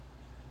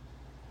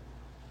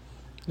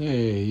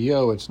Hey,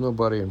 yo, it's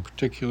nobody in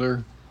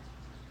particular.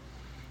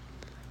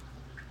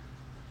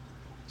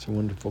 It's a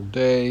wonderful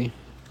day.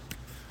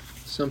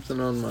 Something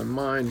on my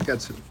mind.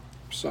 Got some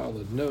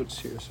solid notes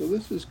here. So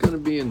this is going to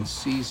be in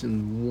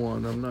season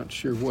 1. I'm not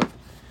sure what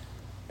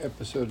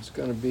episode it's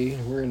going to be.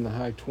 We're in the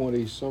high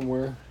 20s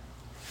somewhere.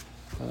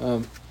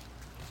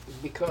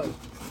 Because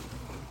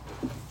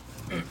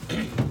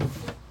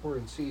we're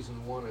in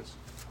season 1, it's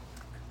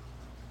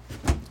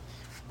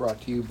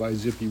brought to you by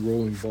Zippy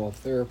Rolling Ball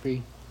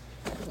Therapy.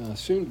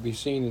 Soon to be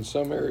seen in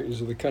some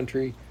areas of the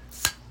country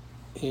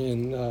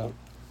in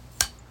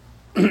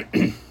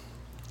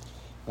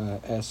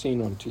as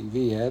seen on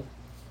TV ad,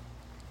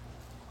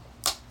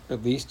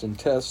 at least in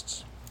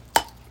tests.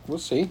 We'll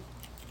see.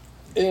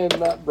 And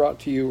not brought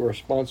to you or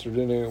sponsored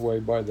in any way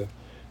by the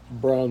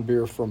brown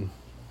beer from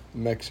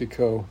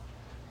Mexico.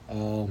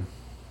 Negro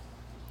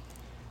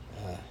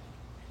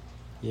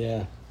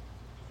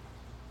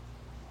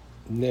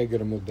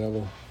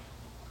Modelo.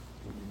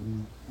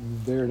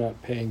 They're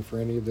not paying for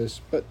any of this,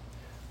 but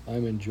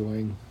I'm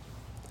enjoying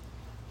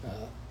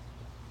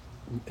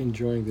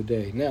the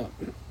day. Now,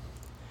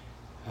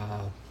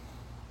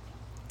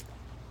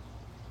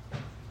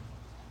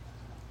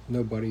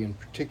 nobody in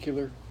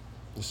particular.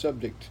 The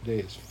subject today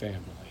is family.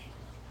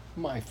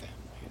 My family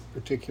in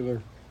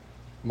particular.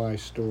 My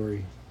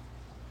story.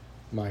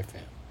 My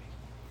family.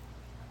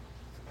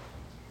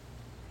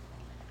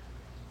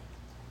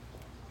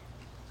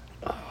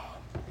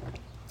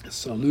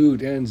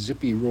 Salud and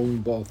Zippy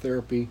Rolling Ball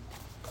Therapy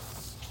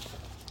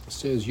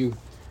says you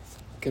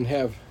can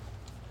have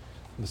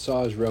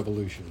massage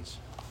revolutions.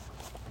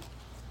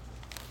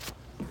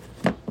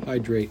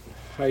 Hydrate,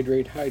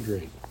 hydrate,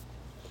 hydrate.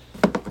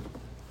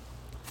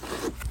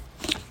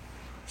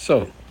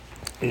 So,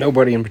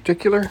 nobody in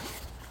particular.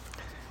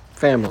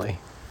 Family.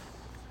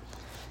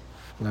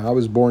 Now, I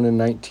was born in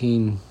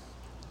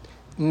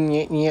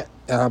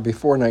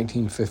before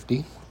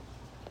 1950.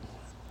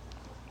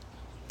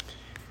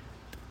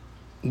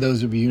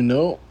 Those of you who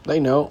know, they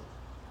know.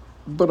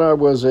 But I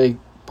was a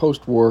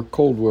post-war,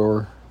 Cold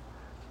War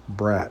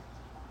brat.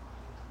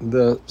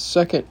 The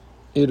second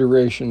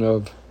iteration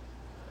of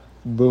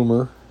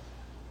boomer.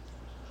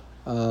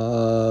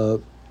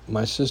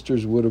 My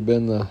sisters would have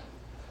been the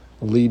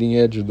leading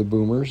edge of the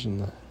boomers,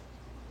 and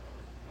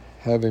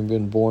having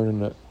been born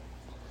in the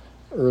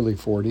early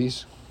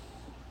 40s.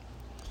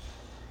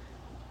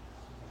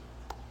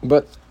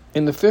 But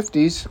in the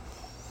 50s,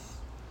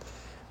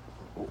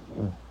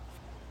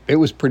 it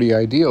was pretty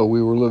ideal.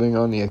 We were living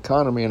on the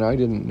economy, and I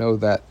didn't know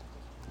that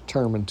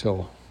term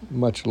until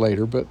much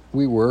later, but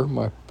we were.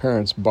 My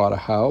parents bought a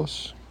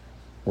house,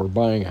 were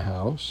buying a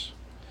house.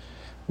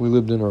 We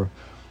lived in a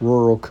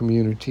rural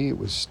community. It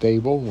was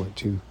stable, went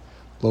to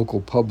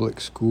local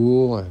public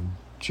school and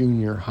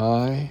junior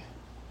high.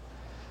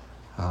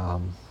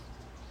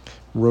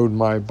 Rode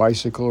my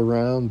bicycle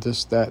around,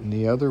 this, that, and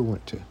the other.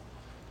 Went to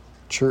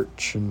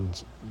church,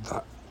 and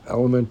the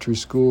elementary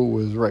school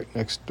was right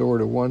next door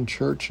to one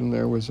church, and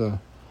there was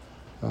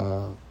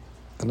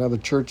another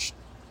church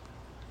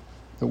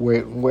that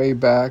way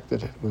back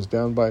that was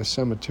down by a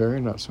cemetery,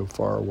 not so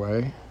far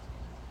away.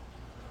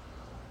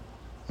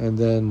 And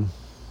then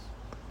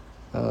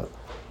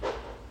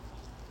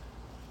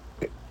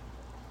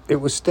it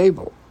was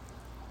stable.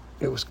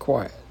 It was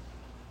quiet.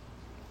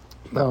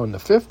 Now, in the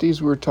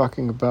 50s, we were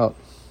talking about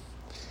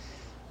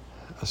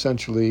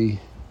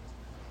essentially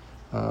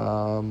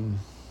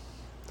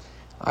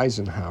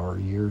Eisenhower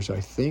years, I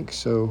think.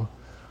 So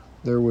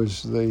there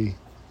was the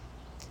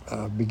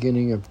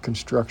beginning of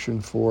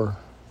construction for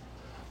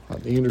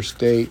the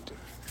interstate,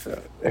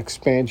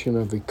 expansion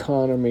of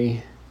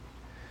economy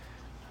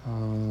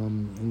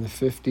in the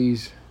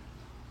 50s.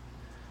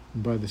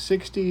 By the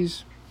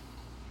 60s,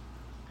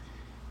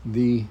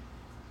 the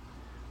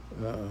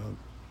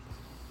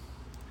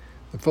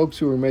folks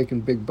who were making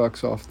big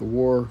bucks off the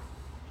war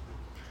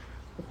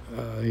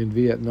in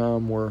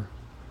Vietnam were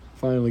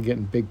finally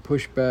getting big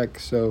pushback.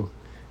 So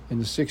in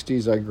the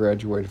 60s, I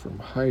graduated from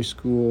high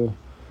school.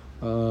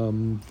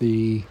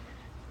 The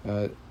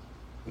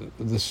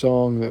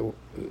song that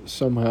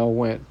somehow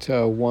went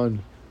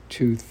 1,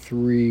 2,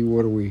 3,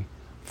 what are we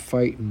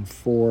fighting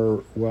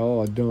for?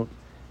 Well, I don't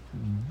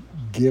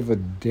give a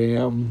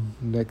damn.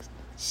 Next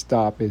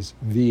stop is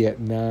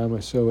Vietnam.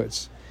 So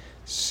it's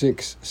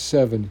 6,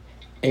 7,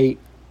 8,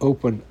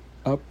 open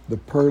up the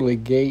pearly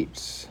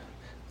gates.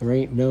 There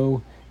ain't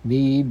no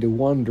need to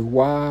wonder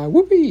why.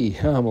 Whoopee,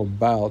 I'm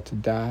about to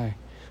die.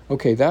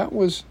 Okay, that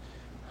was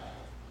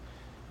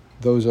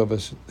those of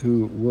us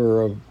who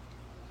were of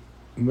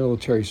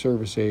military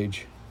service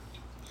age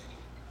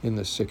in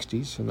the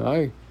 60s. And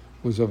I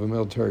was of a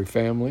military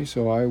family,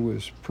 so I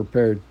was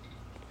prepared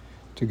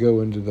to go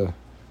into the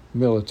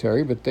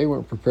military, but they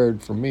weren't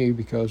prepared for me,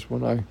 because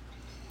when I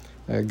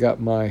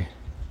got my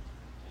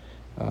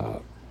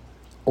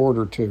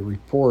order to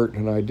report,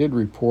 and I did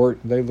report,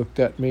 they looked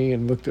at me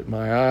and looked at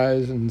my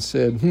eyes and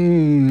said,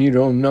 you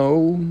don't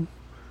know?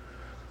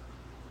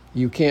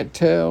 You can't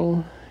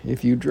tell?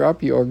 If you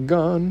drop your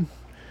gun,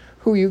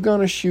 who you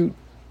gonna shoot?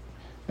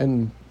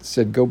 and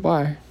said, go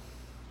by.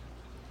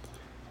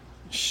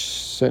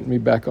 Sent me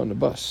back on the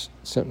bus,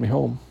 sent me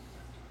home.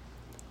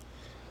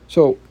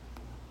 So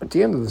at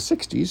the end of the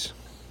 60s,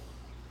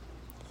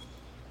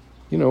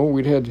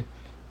 we'd had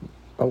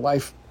a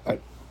life.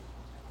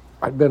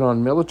 I'd been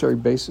on military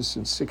bases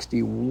since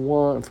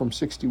 61, from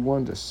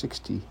 61 to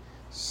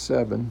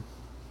 67.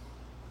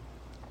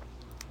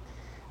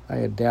 I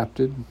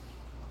adapted,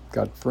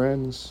 got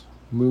friends,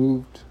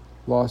 moved,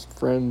 lost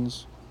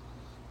friends,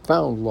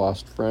 found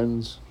lost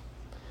friends,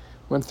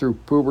 went through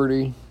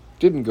puberty,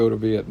 didn't go to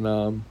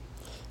Vietnam,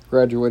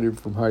 graduated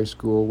from high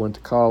school, went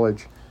to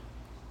college,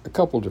 a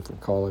couple different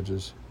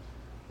colleges,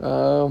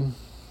 got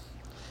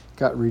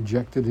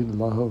rejected in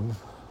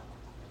love,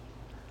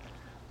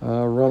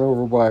 run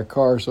over by a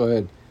car, so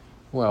I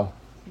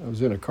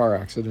was in a car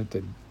accident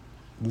that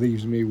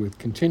leaves me with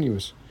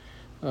continuous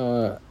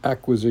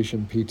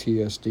acquisition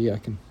PTSD. I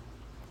can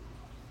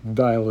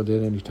dial it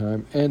in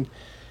anytime. And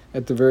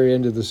at the very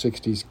end of the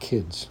 60s,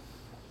 kids.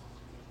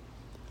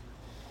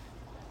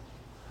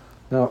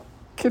 Now,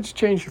 kids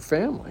change your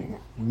family,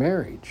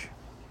 marriage.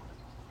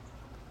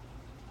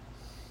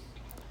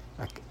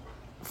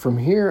 From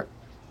here,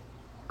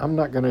 I'm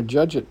not going to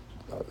judge it.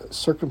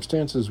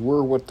 Circumstances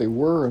were what they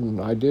were,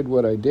 and I did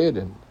what I did.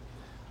 And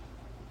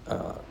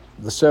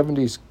the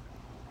 70s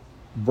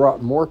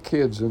brought more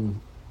kids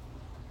and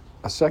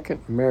a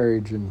second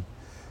marriage and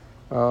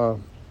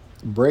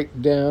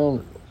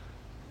breakdown,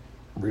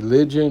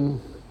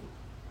 religion,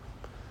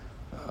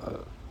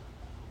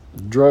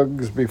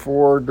 drugs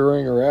before,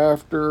 during, or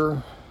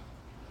after,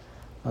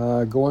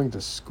 going to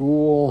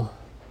school,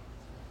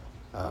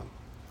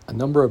 a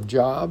number of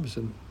jobs,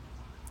 and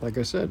like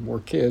I said, more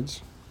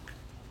kids.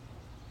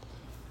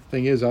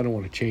 Thing is, I don't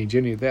want to change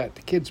any of that,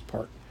 the kids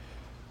part.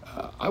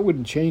 I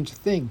wouldn't change a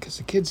thing, because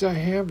the kids I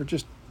have are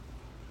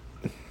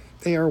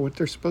they are what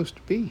they're supposed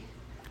to be.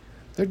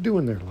 They're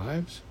doing their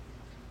lives.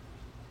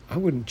 I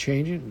wouldn't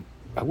change it.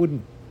 I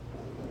wouldn't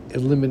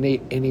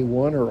eliminate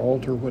anyone or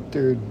alter what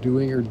they're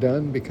doing or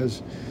done,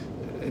 because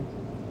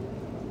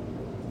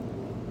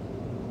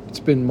it's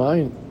been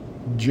my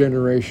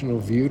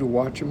generational view to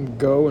watch them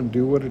go and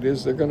do what it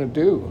is they're going to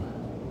do.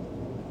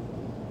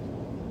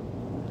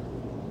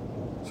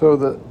 So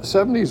the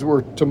 70s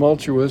were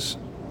tumultuous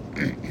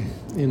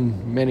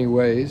in many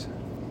ways.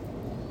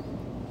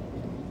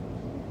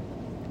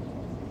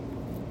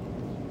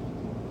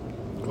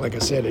 Like I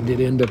said, I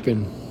did end up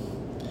in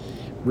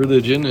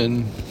religion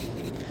and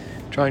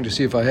trying to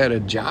see if I had a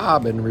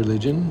job in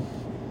religion.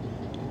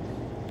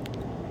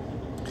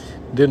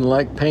 Didn't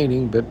like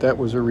painting, but that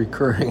was a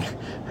recurring.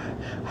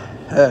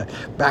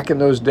 Back in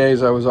those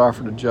days, I was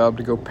offered a job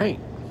to go paint.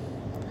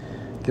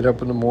 Get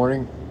up in the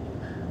morning,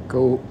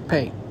 go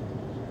paint.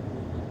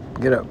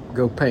 Get up,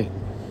 go paint.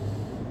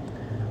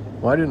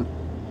 Well, I didn't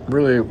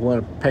really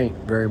want to paint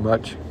very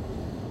much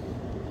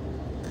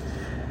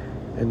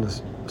in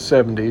the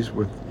 70s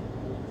with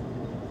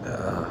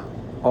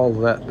all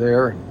of that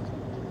there,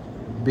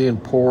 and being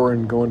poor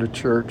and going to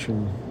church,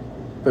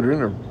 but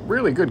in a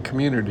really good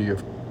community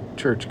of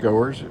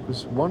churchgoers. It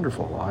was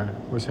wonderful. I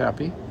was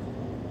happy.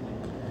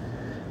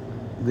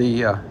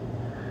 The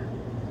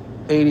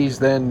 80s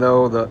then,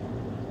 though,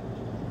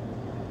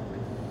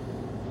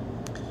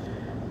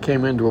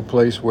 came into a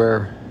place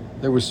where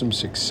there was some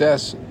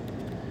success,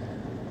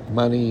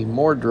 money,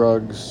 more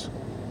drugs,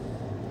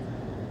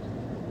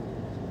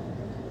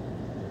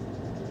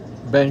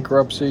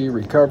 bankruptcy,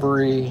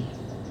 recovery,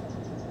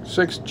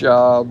 6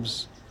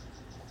 jobs,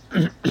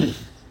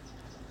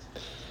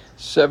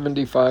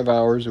 75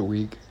 hours a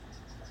week,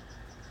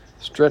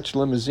 stretch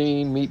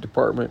limousine, meat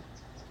department,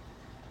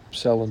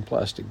 selling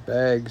plastic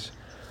bags,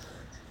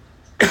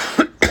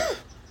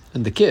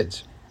 and the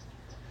kids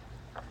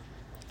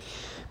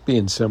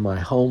being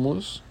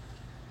semi-homeless,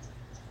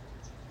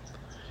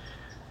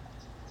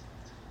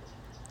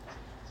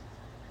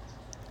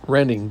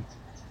 renting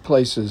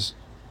places,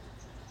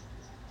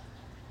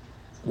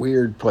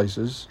 weird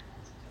places.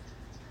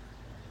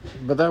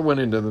 But that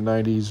went into the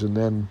 90s, and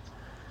then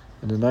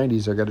in the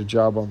 90s I got a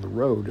job on the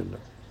road,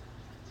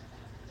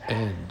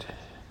 and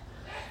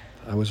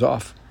I was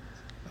off.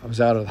 I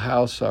was out of the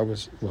house. I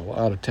was,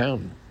 out of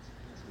town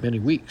many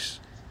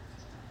weeks.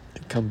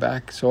 I'd come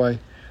back, so I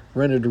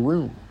rented a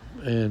room,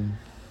 and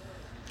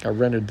I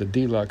rented the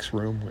deluxe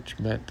room, which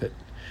meant that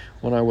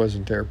when I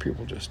wasn't there,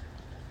 people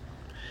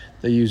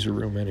they used the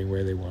room any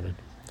way they wanted.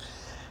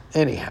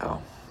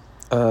 Anyhow,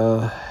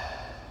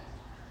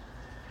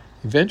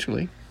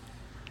 eventually,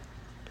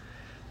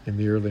 in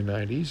the early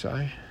 90s,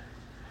 I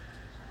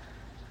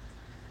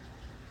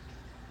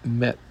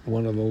met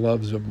one of the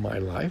loves of my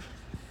life.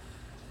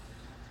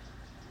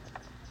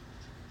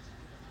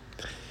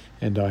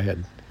 And I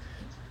had,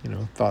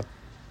 thought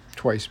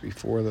twice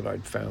before that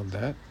I'd found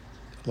that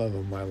love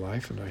of my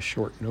life, and I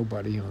short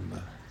nobody on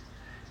the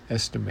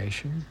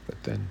estimation.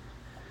 But then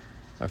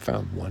I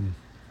found one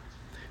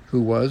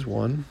who was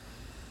one,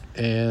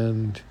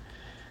 and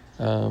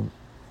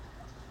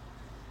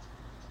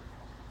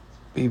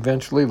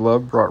eventually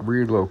love brought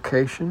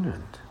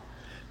relocation,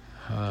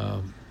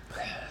 and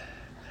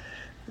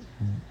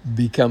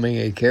becoming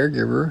a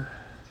caregiver,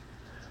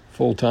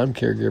 full-time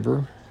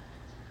caregiver,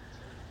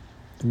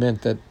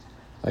 meant that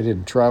I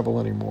didn't travel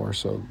anymore,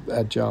 so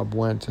that job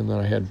went, and then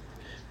I had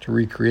to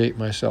recreate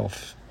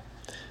myself.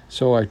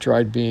 So I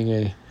tried being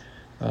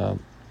a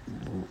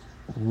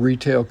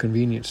retail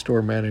convenience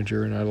store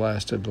manager, and I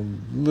lasted a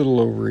little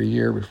over a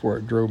year before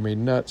it drove me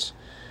nuts.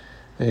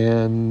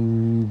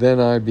 And then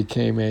I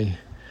became a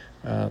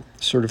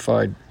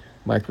certified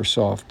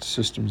Microsoft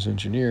systems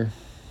engineer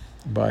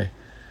by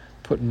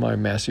putting my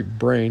massive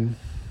brain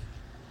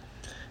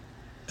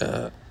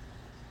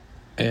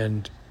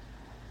and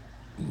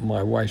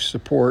my wife's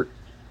support,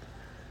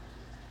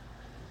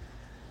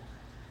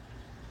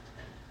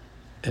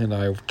 and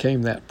I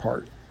overcame that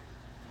part.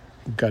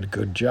 Got a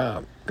good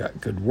job, got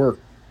good work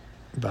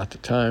about the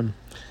time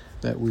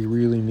that we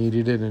really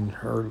needed it, and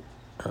her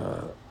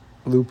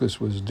lupus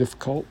was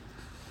difficult.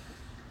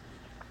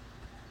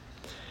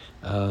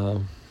 I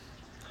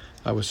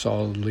was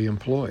solidly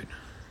employed.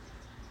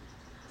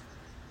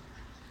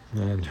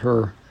 And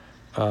her,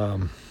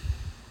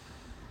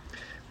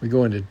 we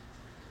go into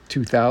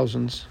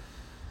 2000s.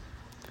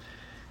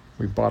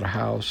 We bought a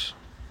house.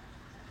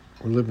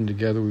 We're living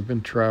together. We've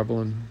been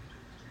traveling.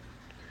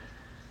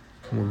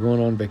 And we're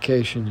going on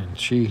vacation, and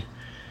she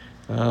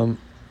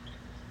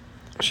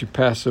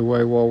passed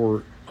away while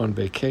we're on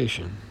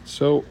vacation.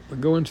 So we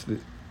go into the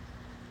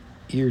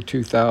year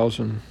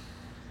 2000,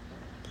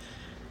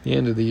 the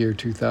end of the year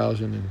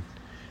 2000,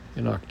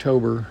 in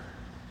October,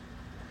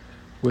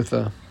 with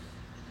a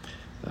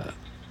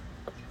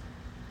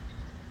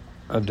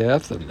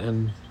death,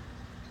 and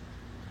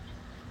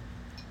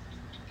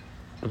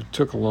it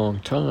took a long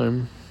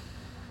time,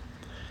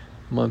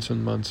 months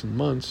and months and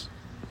months.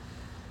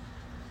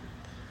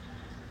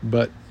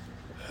 But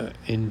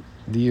in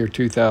the year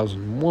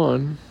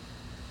 2001,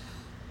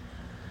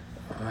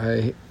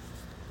 the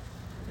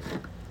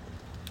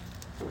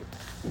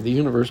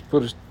universe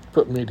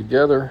put me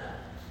together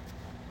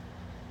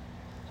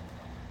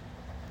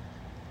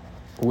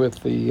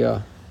with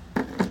the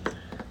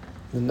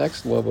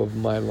next love of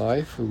my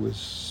life, who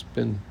has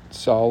been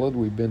solid.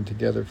 We've been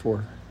together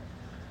for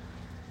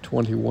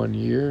 21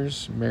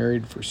 years,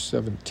 married for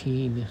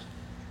 17.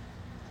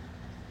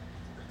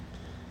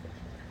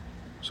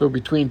 So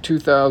between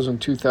 2000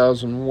 and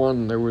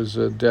 2001, there was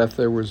a death,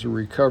 there was a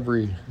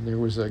recovery, there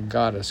was a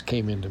goddess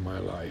came into my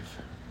life.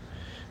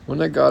 When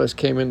that goddess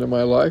came into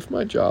my life,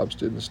 my jobs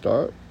didn't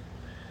start.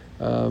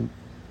 But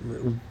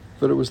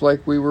it was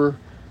like we were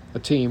a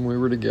team, we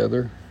were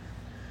together.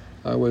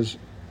 I was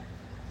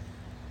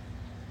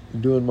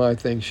doing my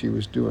thing, she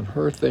was doing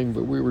her thing,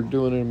 but we were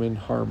doing them in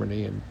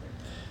harmony. And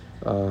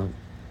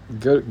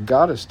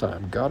goddess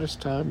time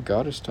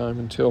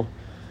until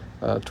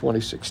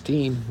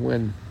 2016,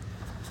 when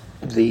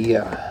the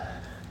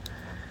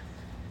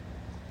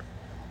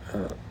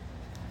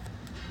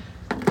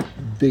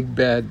big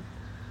bad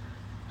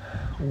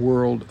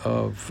world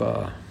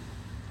of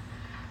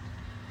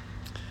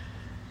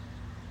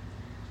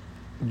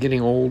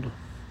getting old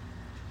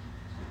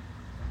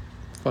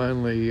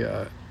finally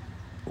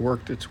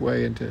worked its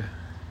way into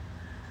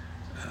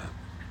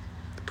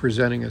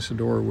presenting us a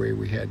doorway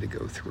we had to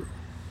go through.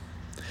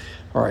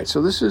 All right,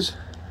 so this is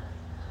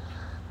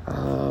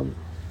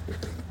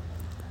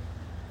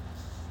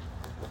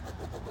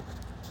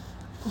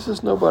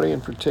nobody in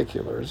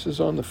particular. This is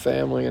on the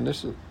family, and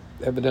this is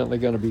evidently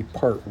going to be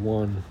part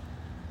one,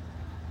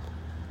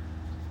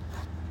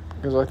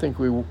 because I think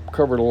we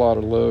covered a lot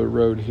of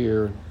road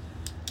here.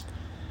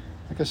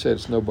 Like I said,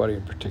 it's nobody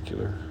in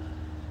particular.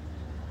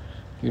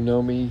 If you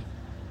know me,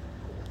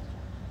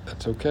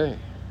 that's okay.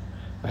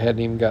 I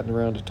hadn't even gotten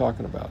around to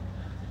talking about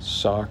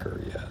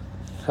soccer yet.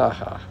 Ha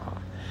ha ha.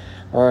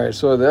 All right,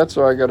 so that's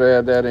why I got to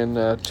add that in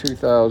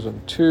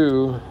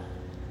 2002.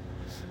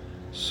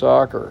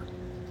 Soccer.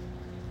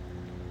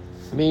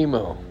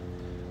 Mimo.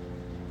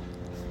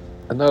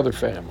 Another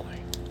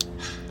family.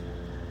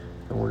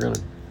 And we're going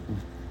to...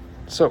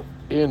 So,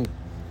 in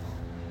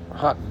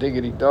Hot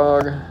Diggity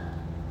Dog,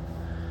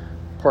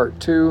 part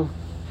 2,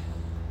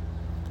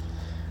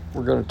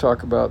 we're going to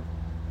talk about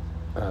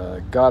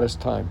Goddess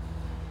Time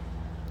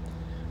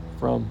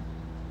from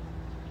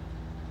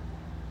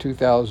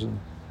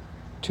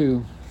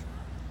 2002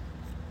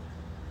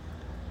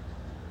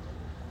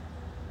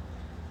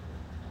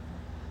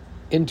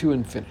 into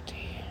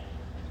infinity.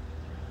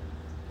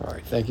 All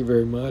right, thank you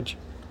very much.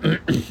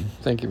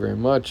 Thank you very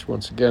much.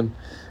 Once again,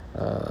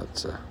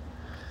 it's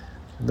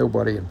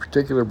Nobody in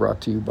Particular, brought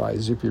to you by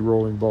Zippy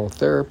Rolling Ball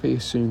Therapy,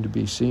 soon to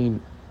be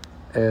seen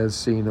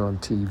on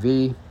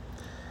TV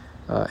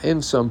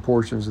in some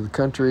portions of the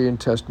country, in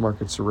test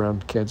markets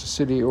around Kansas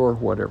City or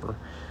whatever.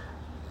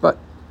 But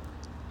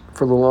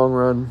for the long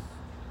run,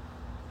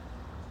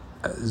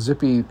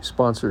 Zippy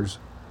sponsors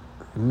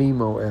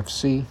Mimo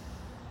FC,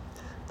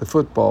 the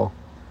football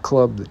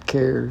club that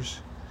cares.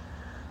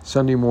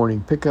 Sunday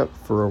morning pickup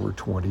for over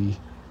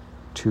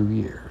 22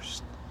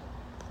 years.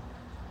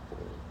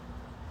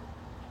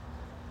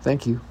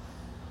 Thank you.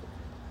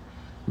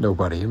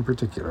 Nobody in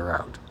Particular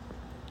out.